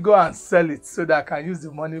let me go and sell it so that I can use the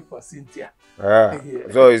money for Cynthia. Yeah.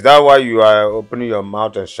 So is that why you are opening your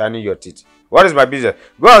mouth and shining your teeth? What is my business?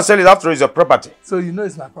 Go and sell it after all, it's your property. So you know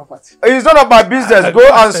it's my property. It's none of my business. Go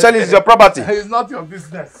and sell it, it's your property. It's not your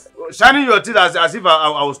business. Shining your teeth as if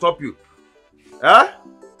I will stop you. Huh?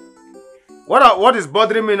 What is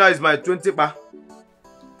bothering me now is my 20 ba.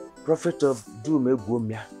 Prophet of Doom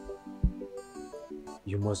Egwomia.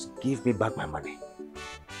 You must give me back my money.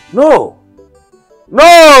 No!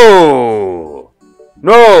 No!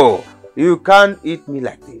 No! You can't eat me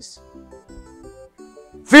like this.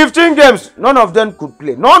 15 games, none of them could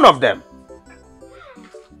play. None of them.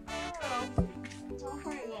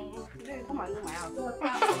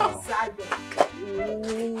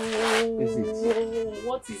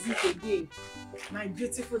 What is it again? My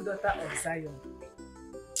beautiful daughter of Zion.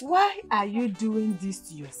 Why are you doing this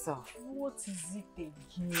to yourself? What is it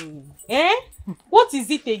again? Eh? What is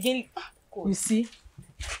it again? You see,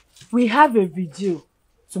 we have a video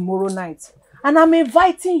tomorrow night and I'm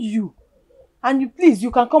inviting you. And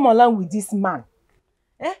you can come along with this man.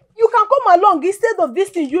 Eh? You can come along instead of this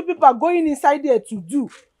thing you people are going inside there to do.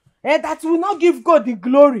 That will not give God the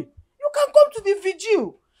glory. You can come to the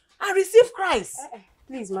video and receive Christ.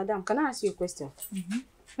 Please, madam, can I ask you a question?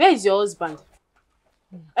 Where is your husband?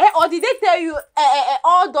 Or did they tell you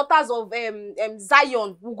all daughters of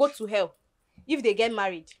Zion will go to hell if they get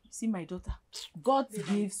married? See, my daughter, God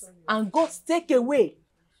gives and God takes away.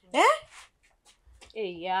 Eh?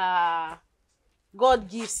 Hey, yeah. God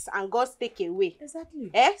gives and God take away.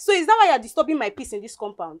 Exactly. So is that why you are disturbing my peace in this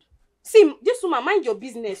compound? See, this woman, mind your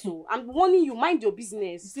business. So I'm warning you, mind your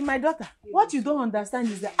business. See, my daughter, what you don't understand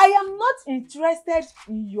is that I am not interested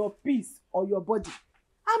in your peace or your body.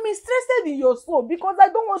 I'm interested in your soul because I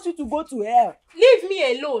don't want you to go to hell. Leave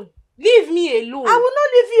me alone. Leave me alone. I will not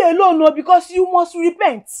leave you alone, no, because you must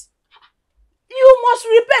repent. You must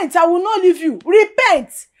repent. I will not leave you.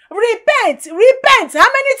 Repent. Repent. Repent. How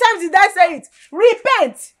many times did I say it?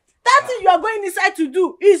 Repent. That thing you are going inside to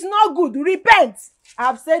do is not good. Repent.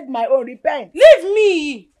 I've said my own. Repent. Leave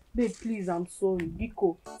me. Babe, please, I'm sorry.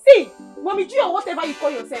 Biko. See, Mommy G or whatever you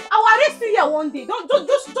call yourself, I will arrest you here one day.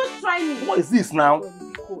 Just try me. What is this now?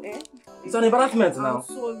 Biko, eh? It's an embarrassment now. I'm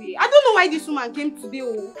sorry. I don't know why this woman came today.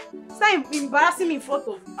 Oh, start embarrassing me in front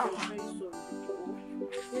of you. I'm very sorry.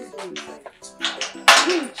 Let's go inside.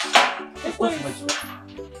 Let's go inside.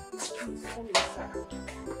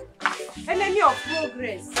 Enemy of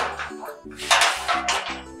progress.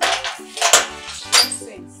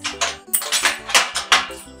 Nonsense.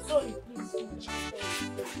 Sorry, please.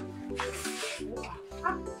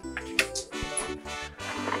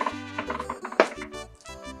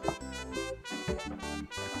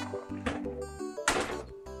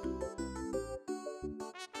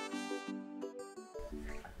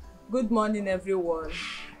 Good morning, everyone.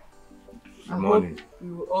 Good morning. Hope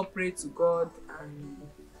you will all pray to God and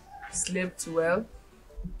slept well.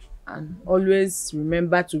 And always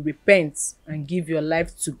remember to repent and give your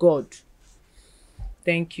life to God.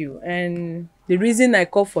 Thank you. And the reason I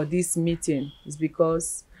called for this meeting is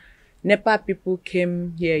because NEPA people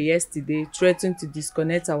came here yesterday threatening to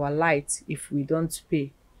disconnect our light if we don't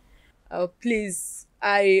pay. Please,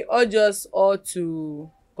 I urge us all to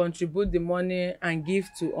contribute the money and give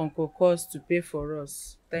to Uncle Cos to pay for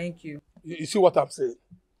us. Thank you. You see what I'm saying?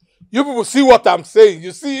 You people see what I'm saying?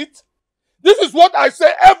 You see it? This is what I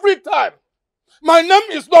say every time. My name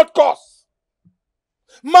is not Cos.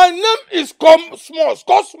 My name is Cosmos.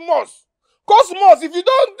 Cosmos. Cosmos. If you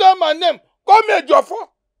don't know my name, call me Ejiofor.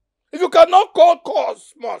 If you cannot call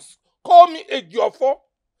Cosmos, call me Ejiofor.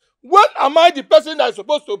 When am I the person that is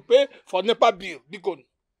supposed to pay for NEPA bill, Bikon?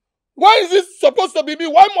 Why is it supposed to be me?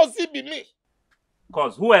 Why must it be me?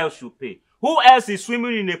 Because who else should pay? Who else is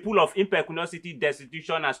swimming in a pool of impecuniosity,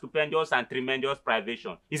 destitution, and stupendous and tremendous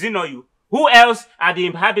privation? Is it not you? Who else are the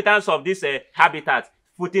inhabitants of this habitat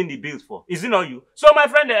footing the bills for? Is it not you? So, my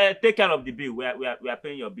friend, take care of the bill. We are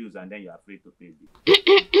paying your bills, and then you are free to pay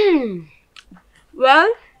the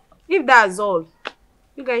Well, if that's all,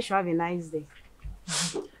 you guys should have a nice day.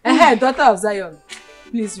 Hey, daughter of Zion,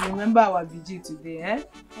 please remember our vigil today, eh?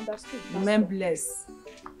 Understood. Remain blessed.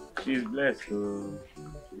 She's blessed.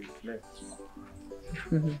 She's blessed.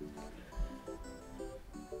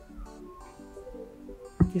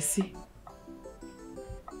 You see?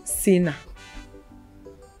 Sinner.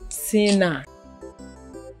 Sinner.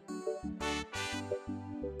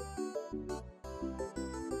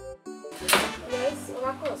 Yes,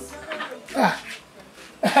 of course.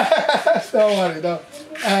 Don't worry, don't.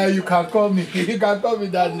 You can call me. You can call me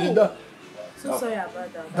Daddy. So sorry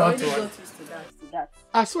about that. Don't I already worry. got used to that.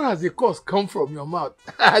 As far as the calls come from your mouth,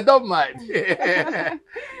 I don't mind.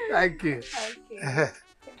 Thank you.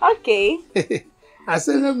 Okay. I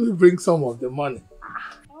said, let me bring some of the money.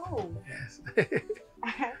 Oh. Yes.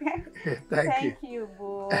 Thank you,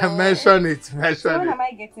 boy. Mention it. So Mention when it. am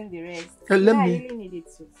I getting the rest? Let I me really need it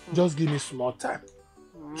too. just give me small time.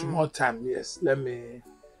 Small time, yes. Let me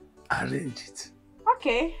arrange it.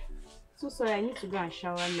 Okay. So sorry, I need to go and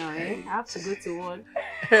shower now, eh? I have to go to work.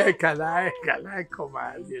 Can I come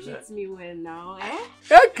and, You treat me well now, eh?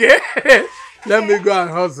 Okay. Let me go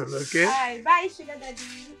and hustle, okay? Alright, bye, sugar daddy.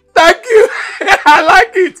 Thank you. I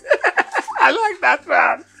like it. I like that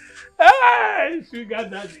one. Hey, sugar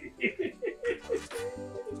daddy.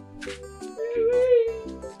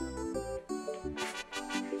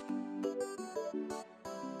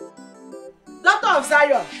 Daughter of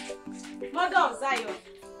Zion. Mother of Zion.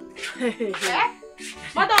 Eh?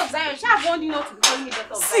 Mother of Zion, I've warned you not to be calling me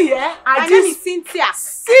daughter of Zion. See, eh? My name is Cynthia.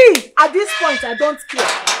 See, at this point, I don't care.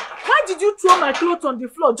 Why did you throw my clothes on the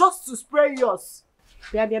floor just to spray yours?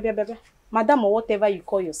 Madam or whatever you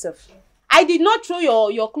call yourself. I did not throw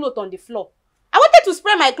your clothes on the floor. I wanted to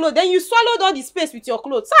spray my clothes, then you swallowed all the space with your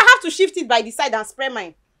clothes. So I have to shift it by the side and spray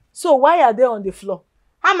mine. So why are they on the floor?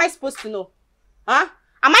 How am I supposed to know? Huh?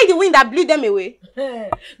 Am I the wind that blew them away?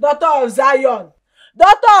 Daughter of Zion.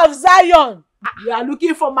 Daughter of Zion. You are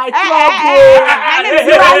looking for my trouble.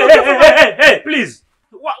 Hey, please.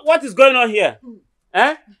 What is going on here?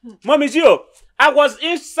 Eh? Mommy Gio, I was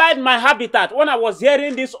inside my habitat when I was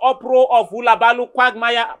hearing this uproar of hulabalu,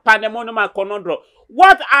 quagmire, pandemonium, and conundrum.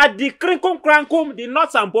 What are the crinkum crankum, the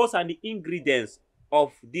nuts and bolts, and the ingredients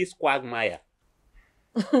of this quagmire?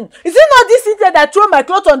 Is it not this Cynthia that threw my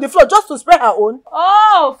clothes on the floor just to spray her own?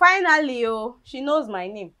 Oh, finally, she knows my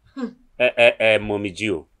name. Mommy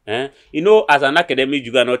Gio, you know, as an academic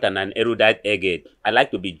juggernaut and an erudite egghead, I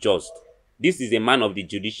like to be just. This is a man of the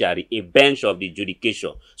judiciary, a bench of the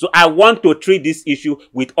judication. So I want to treat this issue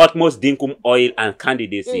with utmost dinkum oil and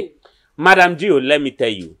candidacy. Hey. Madam Gio, let me tell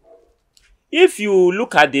you. If you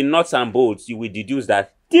look at the nuts and bolts, you will deduce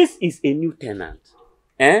that this is a new tenant.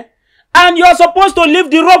 And you're supposed to leave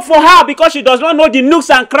the rope for her because she does not know the nooks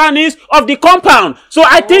and crannies of the compound. So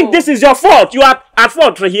I think this is your fault. You are at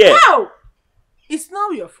fault right here. No! It's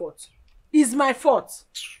not your fault. It's my fault.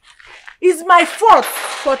 It's my fault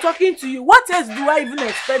for talking to you. What else do I even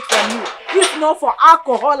expect from you? If not for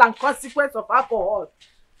alcohol and consequence of alcohol.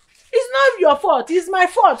 It's not your fault. It's my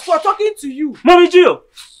fault for talking to you. Mommy Gio,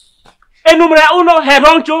 enumere uno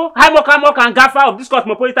heroncho, himok and gaffer of this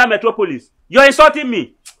cosmopolitan metropolis. You're insulting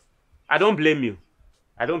me. I don't blame you.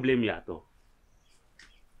 I don't blame you at all.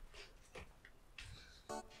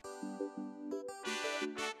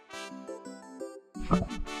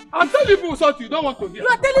 I'm telling you something you don't want to hear. You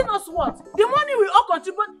are telling us what? The money we all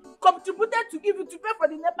contributed to give you to pay for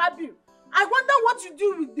the NEPA bill. I wonder what you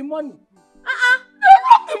do with the money. They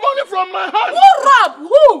robbed the money from my hand. Who robbed?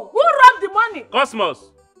 Who? Who robbed the money?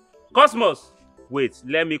 Cosmos. Wait,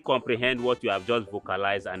 let me comprehend what you have just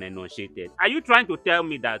vocalized and enunciated. Are you trying to tell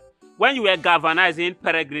me that when you were galvanizing,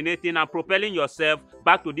 peregrinating, and propelling yourself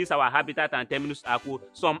back to this our habitat and terminus aqua,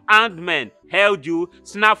 some armed men held you,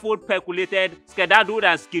 snaffled, percolated, skedaddled,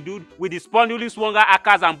 and skidooed with the spondily swunga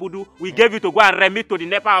akas and budu we gave you to go and remit to the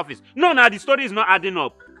NEPA office? No, the story is not adding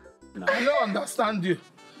up. I don't understand you,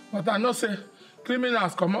 but I know say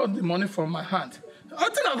criminals come out the money from my hand. I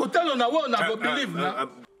think I go tell you now what I go believe now.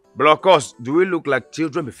 Blockers, do we look like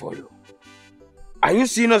children before you? Are you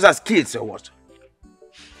seeing us as kids or what?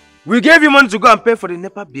 We gave you money to go and pay for the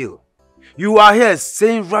NEPA bill. You are here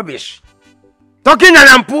saying rubbish. Talking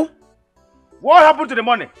Yalampu. What happened to the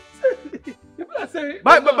money? The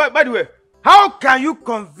By the way, how can you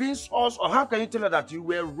convince us or how can you tell us that you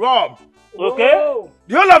were robbed? Okay.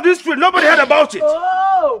 The whole of this street, nobody heard about it.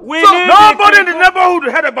 Nobody in the neighborhood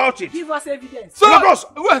heard about it. Give us evidence. So,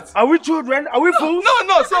 wait. Are we children? Are we fools?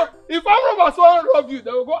 No. So, if our robbers want to rob you,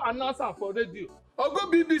 they will go announce am for radio. Or go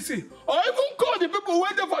BBC. Or even call the people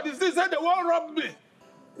waiting for the thing say they want to rob me.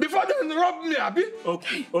 Before they rob me, Abi.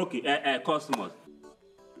 Okay. Customers.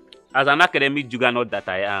 As an academic juggernaut that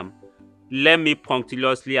I am, let me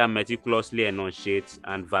punctiliously and meticulously enunciate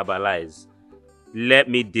and verbalize. Let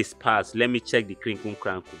me disperse. Let me check the crinkum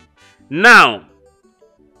crankum. Now,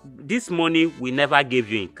 this money we never gave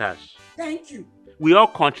you in cash. Thank you. We all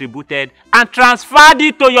contributed and transferred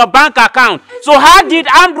it to your bank account. So how did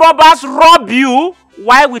armed robbers rob you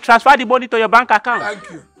while we transferred the money to your bank account? Thank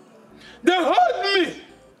you. They hold me.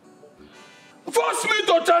 Forced me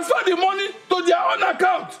to transfer the money to their own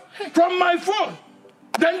account from my phone.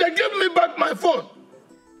 Then they give me back my phone.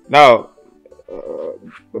 Now,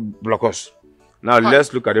 Blockos. Now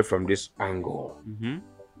let's look at it from this angle.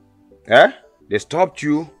 They stopped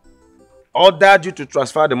you, ordered you to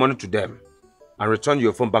transfer the money to them, and return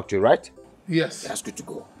your phone back to you, right? Yes. That's good to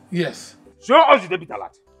go. Yes. Show us the debit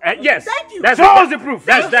alert. Yes. Thank you. Show us the proof.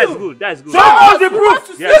 That's good. That's good. Show us the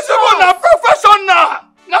proof. Yes. This people are professional.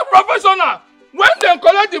 Not professional. When they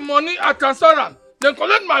collect the money, I transfer them. They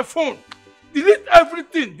collect my phone. Delete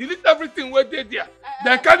everything where they there.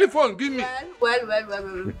 Then carry the phone, give me. Well.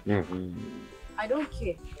 I don't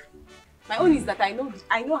care. My own is that I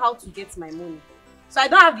know how to get my money. So I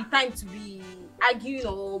don't have the time to be arguing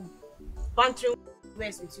or bantering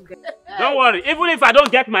with you guys. Don't worry. Even if I don't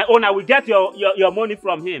get my own, I will get your money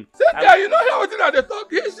from him. Yeah, you know how they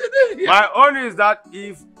talk. My own is that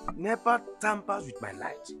if NEPA tampers with my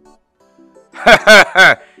light,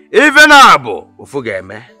 even Abo,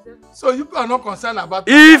 so you are not concerned about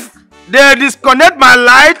if they disconnect my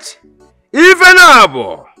light, even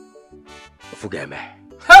Abo, forget me.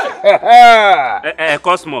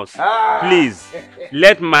 Cosmos, please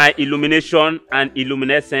let my illumination and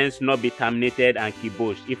illuminescence not be terminated and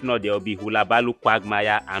kibosh. If not, there will be hulabalu,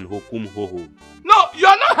 quagmire, and hokum hoho. No, you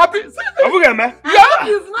are not happy. I hope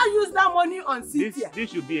you've not used that money on Cynthia. This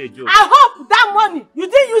should be a joke. I hope that money, you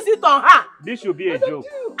didn't use it on her. This should be a joke.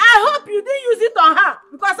 I hope you didn't use it on her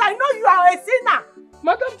because I know you are a sinner.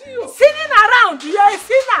 Madam Tio. Sinning around, you are a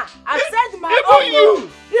sinner. I said my own. Even you.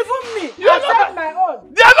 Even me. I said my own.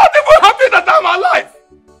 They are not even happy that I'm alive.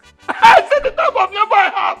 I said the type of number I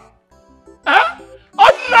have.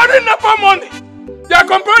 Ordinary NEPA money. They are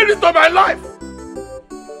comparing it to my life.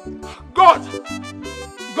 God,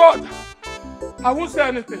 I won't say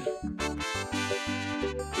anything.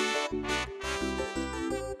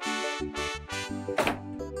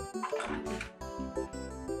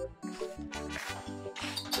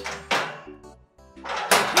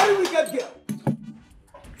 Very wicked girl.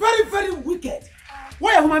 Very wicked.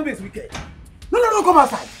 Why are human beings wicked? No, come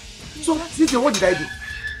outside. So, Cynthia, what did I do?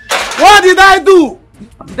 What did I do?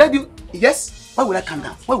 Did I do? Yes? Why would I calm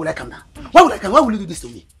down? Why will you do this to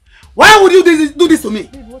me? Why would you do this to me?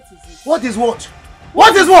 Babe, what is it? What is what?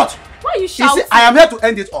 What is what? Why are you shouting? You see, I am here to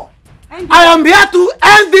end it all. I am here to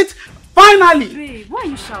end it finally. Babe, why are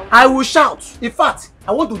you shouting? I will shout. In fact,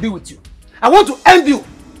 I want to deal with you. I want to end you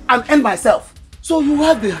and end myself. So you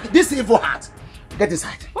have this evil heart. Get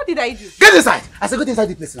inside. What did I do? Get inside. I said, get inside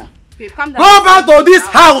the place now. Babe, calm down. Go back to this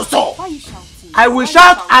house. Why are you shouting? I will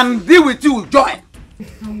shout and deal with you. Join.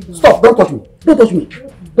 Stop. Don't touch me. Don't touch me.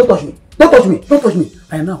 Don't touch me. Don't touch me. Don't touch me.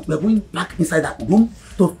 And now we are going back inside that room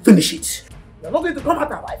to finish it. You are not going to come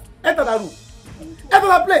out alive. Enter that room. Enter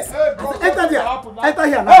that place. Enter there. Enter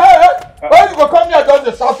here now. Why you go come here and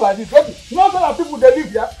just shout like this? You know some people they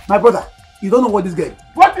live here? My brother, you don't know what this girl is.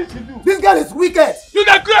 What did she do? This girl is wicked. You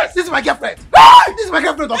the grace. This is my girlfriend. This is my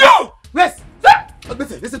girlfriend. You! Yes.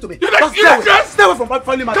 Listen to me. You the grace. Stay away from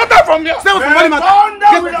family matter. Get out from here. Stay away from family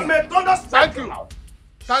matter. May thunder strike your mouth.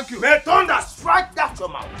 Thank you. May thunder strike that your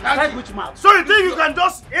mouth. Strike which mouth? So you think you can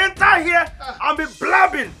just enter here and be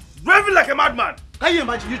blabbing, raving like a madman? Can you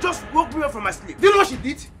imagine? You just woke me up from my sleep. Do you know what she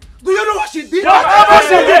did? Do you know what she did? You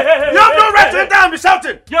have no right to enter and be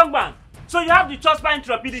shouting. Young man, so you have the chutzpah,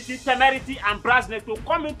 intrepidity, temerity, and brassness to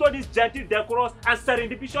come into this gentle, decorous, and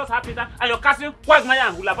serendipitous habitat, and you're casting quagmire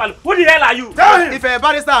and hulabalu. Who the hell are you? Tell him. If a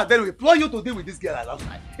barrister, then we employ you to deal with this girl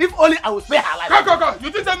outside. If only I will spare her life. Go.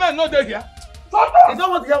 You think that man not there here? You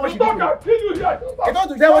don't want to hear what she did. You don't want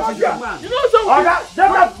to hear what she did. You know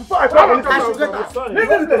something? Before I come I should get out. Come on,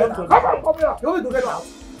 here. You want me to get out?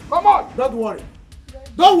 Come on. Don't worry.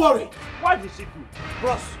 Don't worry. What did she do?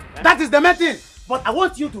 Bros, that is the main thing. But I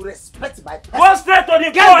want you to respect my person. Go straight to the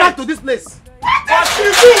point. Get back to this place. What did she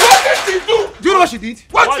do? What did she do? Do you know what she did?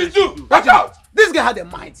 What did she do? Watch out! This girl had a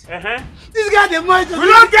mind. This girl had a mind. We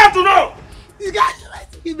don't care to know. This guy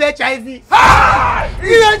is HIV. Ah!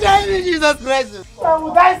 He's HIV, Jesus Christ. I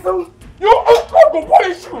will die soon. God will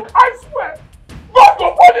punish you. I swear. God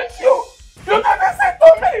will punish you. You never said to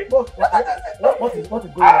me. What is going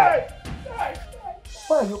on?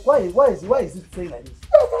 Why is it saying like this?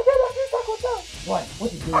 Why?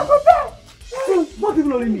 What is going on? Not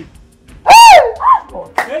even only me.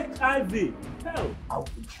 HIV. Hell. I will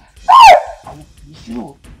finish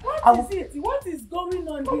you. What is going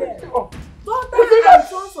on here? Daughter and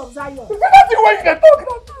sons of Zion. You see that thing when you can talk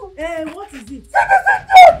now? What is it? This is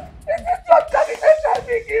John. This is John carrying HIV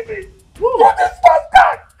give me. Who? For this first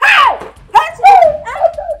card. How?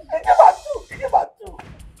 He gave her two.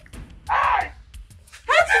 Hi.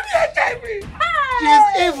 How did he HIV? She is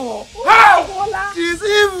evil. How? She is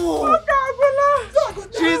evil.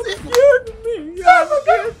 She is evil.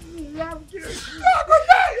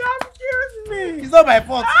 It's not my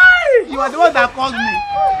fault. You are the one that called me.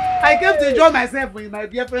 I came to enjoy myself in my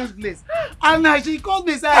girlfriend's place. And she called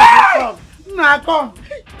me saying, come. Come.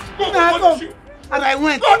 And I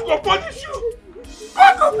went. God will punish you.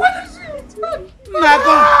 God will punish you. Come.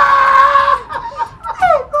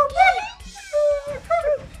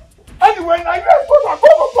 Anyway, now you are going to go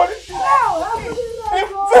for punish you. If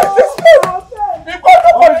God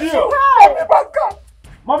will punish you, I'll be back.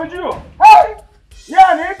 Mommy Gio. Hey!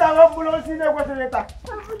 Yeah, later I'm going to see the question later.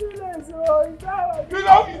 You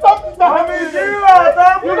don't Mommy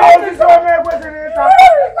Gio, you don't see the question later.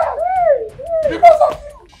 Because of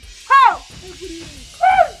you. How?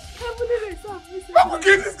 I will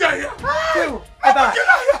kill this guy here.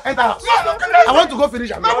 Enter. I want to go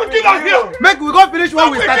finish. I will kill her here. Make we go finish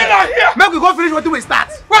what we started. Here. Make we go finish what we start.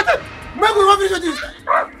 Wait. Make we go finish what we start.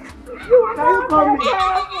 Can you call me?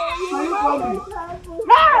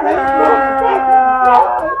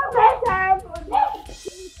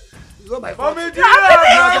 It's not my fault.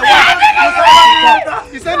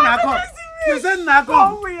 You said Nakom. You said Nakom.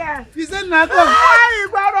 You said Nakom.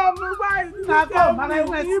 Nakom. And I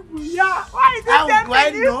went. How do I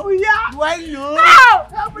know? Do I know?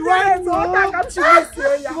 Do I know?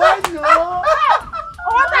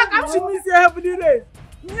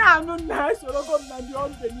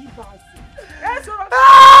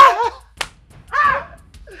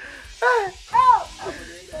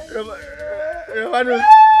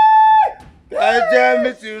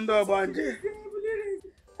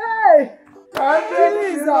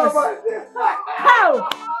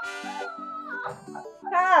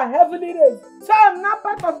 Heavenly days. So I'm not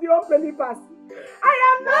part of the unbelievers. I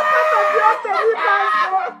am not part of the unbelievers.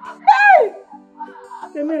 Hey!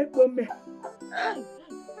 Come here.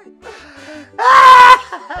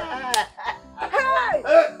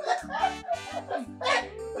 Hey!